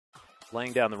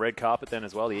laying down the red carpet then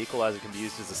as well. The equalizer can be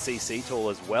used as a CC tool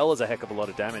as well as a heck of a lot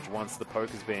of damage once the poke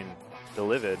has been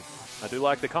delivered. I do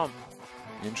like the comp.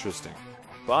 Interesting.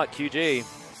 But QG,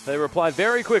 they reply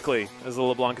very quickly as the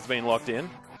LeBlanc has been locked in.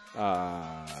 It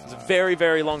was a very,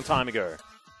 very long time ago.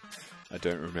 I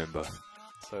don't remember.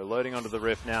 So loading onto the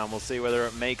Rift now, and we'll see whether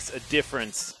it makes a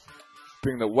difference.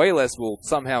 Being that way less will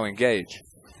somehow engage.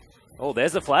 Oh,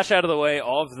 there's the flash out of the way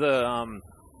of the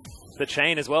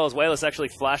chain as well, as Wayless actually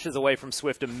flashes away from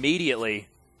Swift immediately.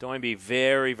 DoinB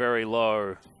very, very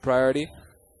low. Priority.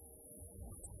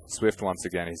 Swift once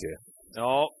again is here.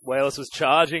 Oh, Wayless was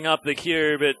charging up the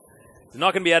Q, but he's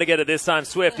not going to be able to get it this time.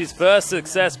 Swift, his first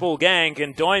successful gank,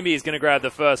 and DoinB is going to grab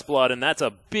the first blood, and that's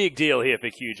a big deal here for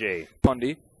QG.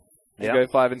 Pondy, they go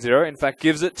 5-0. In fact,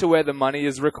 gives it to where the money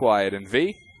is required, and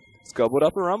V has gobbled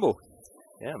up a rumble.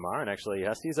 Yeah, MaRin actually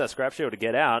has to use that scrap shield to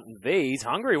get out. And V's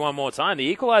hungry one more time. The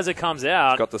equalizer comes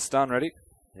out. Got the stun ready.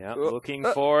 Yeah, looking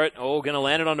for it. Oh, going to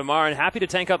land it onto MaRin. Happy to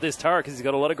tank up this turret because he's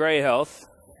got a lot of grey health.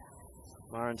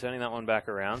 MaRin turning that one back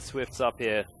around. Swift's up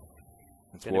here.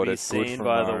 Going to be seen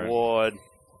by the ward.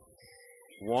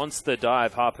 Wants the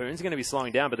dive. Harpoon's going to be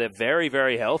slowing down, but they're very,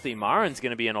 very healthy. MaRin's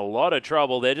going to be in a lot of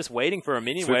trouble. They're just waiting for a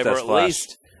minion wave, or at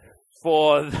least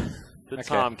for the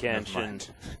Tahm Kench. And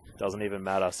doesn't even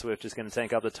matter. Swift is going to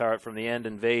tank up the turret from the end,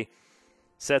 and V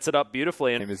sets it up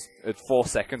beautifully. And at 4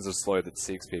 seconds of slow that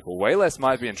 6 people. Wayless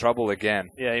might be in trouble again.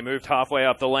 Yeah, he moved halfway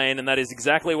up the lane, and that is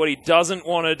exactly what he doesn't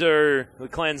want to do. The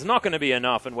cleanse not going to be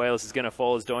enough, and Wayless is going to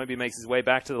fall as DoinB makes his way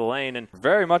back to the lane. And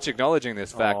very much acknowledging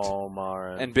this fact. Oh,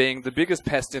 MaRin. And being the biggest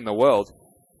pest in the world.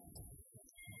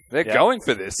 They're going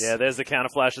for this. Yeah, there's the counter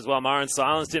flash as well. MaRin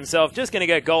silenced himself, just going to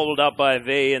get gobbled up by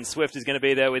V, and Swift is going to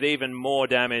be there with even more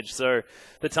damage. So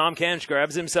the Tahm Kench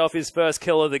grabs himself his first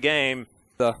kill of the game.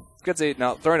 Gets eaten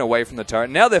up, thrown away from the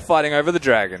turret. Now they're fighting over the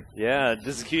dragon. Yeah,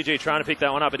 this is QG trying to pick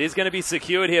that one up. It is going to be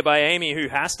secured here by Eimy, who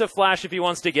has to flash if he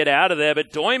wants to get out of there.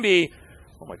 But DoinB,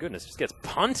 oh my goodness, just gets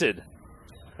punted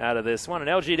out of this one. And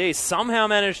LGD somehow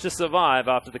managed to survive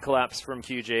after the collapse from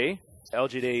QG.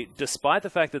 LGD, despite the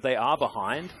fact that they are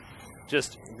behind,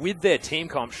 just with their team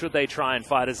comp, should they try and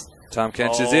fight as... Tahm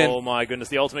Kench is in. Oh my goodness,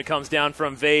 the ultimate comes down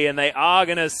from V, and they are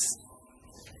going to...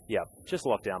 Yeah, just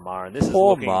lock down MaRin. This is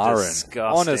looking disgusting.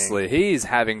 Honestly, he's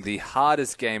having the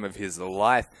hardest game of his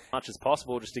life. As much as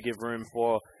possible just to give room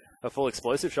for a full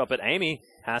explosive shot, but Eimy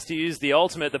has to use the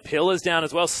ultimate. The pillar's down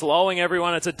as well, slowing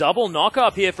everyone. It's a double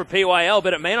knock-up here for PYL,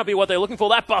 but it may not be what they're looking for.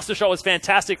 That buster shot was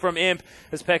fantastic from Imp,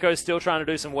 as Peco's still trying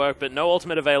to do some work, but no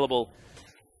ultimate available.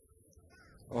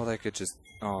 Or they could just...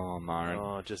 Oh, MaRin.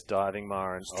 Oh, just diving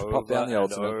MaRin pop down the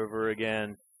ultimate. Over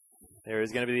again. There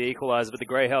is going to be the equalizer, but the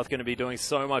grey health going to be doing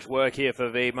so much work here for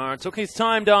V. MaRin took his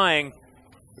time dying.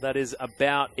 That is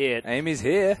about it. Amy's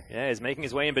here. Yeah, he's making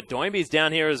his way in, but DoinB's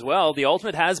down here as well. The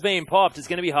ultimate has been popped. It's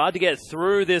going to be hard to get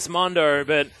through this Mundo,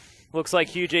 but looks like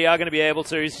QG are going to be able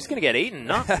to. He's just going to get eaten.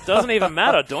 No, it doesn't even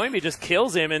matter. DoinB just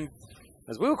kills him, and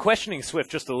as we were questioning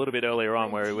Swift just a little bit earlier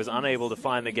on, where he was unable to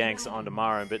find the ganks onto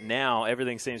MaRin, but now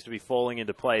everything seems to be falling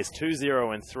into place.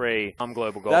 2-0 and 3.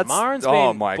 Global gold. MaRin's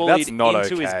been bullied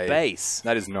into his base.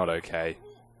 That is not okay.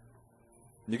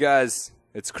 You guys,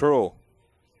 it's cruel.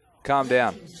 Calm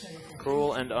down.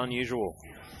 Cruel and unusual.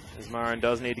 As MaRin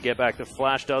does need to get back. The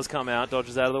flash does come out,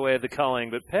 dodges out of the way of the culling,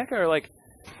 but Peco, like,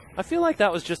 I feel like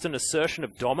that was just an assertion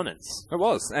of dominance. It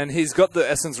was, and he's got the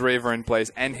Essence Reaver in place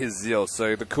and his Zeal,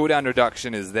 so the cooldown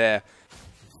reduction is there.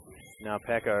 Now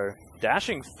Peco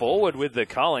dashing forward with the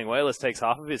culling. Wayless takes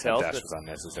half of his health. Dash was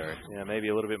unnecessary. Yeah, maybe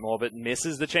a little bit more, but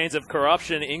misses the Chains of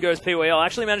Corruption. In goes PYL.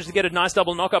 Actually managed to get a nice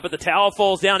double knock-up, but the tower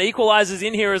falls down. Equalizes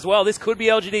in here as well. This could be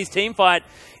LGD's team fight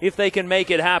if they can make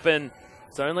it happen.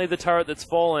 It's only the turret that's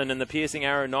fallen, and the piercing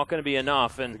arrow not going to be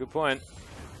enough. And good point.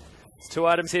 It's 2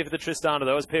 items here for the Tristana,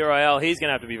 though. As PYL, he's going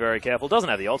to have to be very careful. Doesn't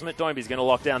have the ultimate. DoinB's going to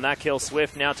lock down that kill.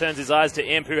 Swift now turns his eyes to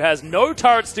Imp, who has no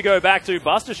turrets to go back to.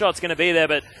 Buster Shot's going to be there,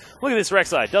 but look at this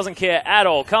Rek'Sai. Doesn't care at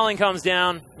all. Culling comes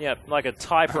down. Yeah, like a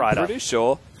typewriter. I'm pretty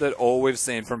sure that all we've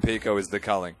seen from Peco is the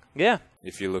culling. Yeah.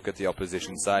 If you look at the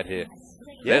opposition side here.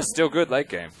 Yeah. They're still good late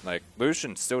game. Like,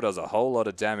 Lucian still does a whole lot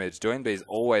of damage. DoinB is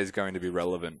always going to be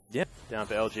relevant. Yep. Down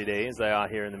for LGD, as they are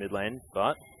here in the mid lane,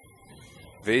 but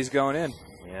V's going in.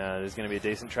 Yeah, there's going to be a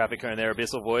decent traffic cone there.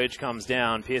 Abyssal Voyage comes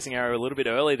down. Piercing Arrow a little bit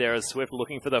early there as Swift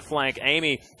looking for the flank.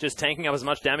 Eimy just tanking up as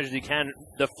much damage as he can.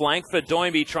 The flank for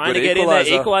DoinB trying to get in there.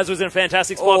 Equalizer was in a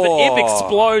fantastic spot, but Imp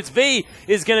explodes. V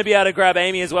is going to be able to grab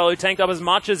Eimy as well, who tanked up as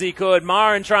much as he could.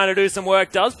 MaRin trying to do some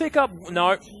work. Does pick up...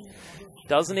 No.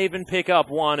 Doesn't even pick up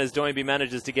one as DoinB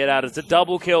manages to get out. It's a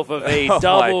double kill for V.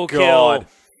 Double kill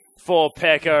for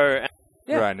Peco.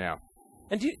 Yeah. Right now.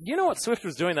 And you know what Swift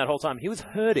was doing that whole time? He was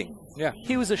herding. Yeah.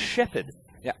 He was a shepherd.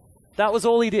 Yeah. That was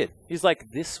all he did. He's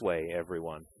like, this way,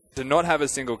 everyone. To not have a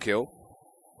single kill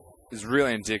is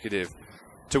really indicative.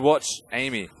 To watch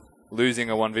Eimy losing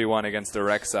a 1v1 against a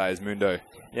Rek'Sai's Mundo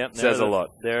says a lot.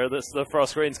 There, the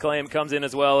Frost Screen's claim comes in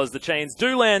as well as the chains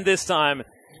do land this time.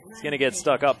 He's going to get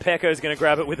stuck up. Peco's going to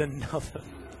grab it with another.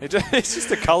 It's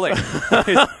just a culling.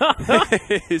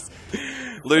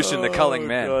 Lucian, the culling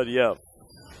man. God, yeah.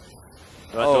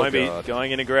 Right, DoinB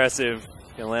going in aggressive.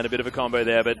 Going to land a bit of a combo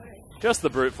there, but just the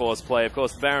brute force play. Of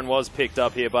course, the Baron was picked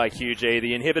up here by QG.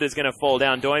 The inhibitor's going to fall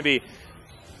down. DoinB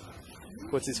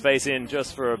puts his face in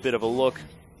just for a bit of a look.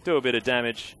 Do a bit of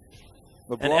damage.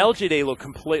 LeBlanc. And LGD look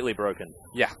completely broken.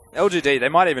 Yeah, LGD, they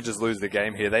might even just lose the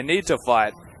game here. They need to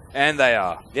fight, and they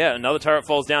are. Yeah, another turret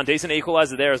falls down. Decent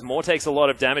equalizer there as Mor takes a lot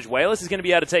of damage. Wayless is going to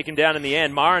be able to take him down in the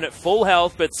end. MaRin at full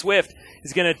health, but Swift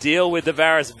is going to deal with the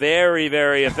Varus very,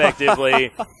 very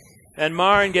effectively. And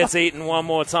MaRin gets eaten one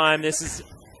more time. This is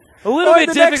a little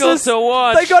bit difficult to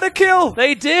watch. They got a kill.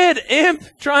 They did. Imp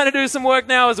trying to do some work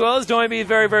now as well as DoinB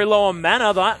very, very low on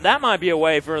mana. That might be a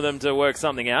way for them to work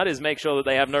something out, is make sure that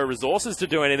they have no resources to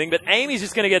do anything. But Amy's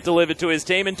just going to get delivered to his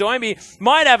team, and DoinB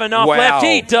might have enough left.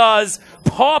 He does.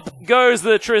 Pop goes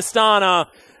the Tristana,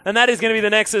 and that is going to be the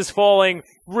Nexus falling.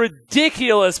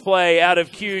 Ridiculous play out of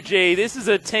QG. This is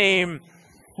a team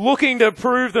looking to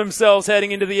prove themselves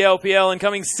heading into the LPL, and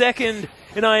coming second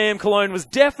in IAM Cologne was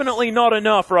definitely not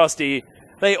enough, Rusty.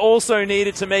 They also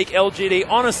needed to make LGD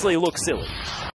honestly look silly.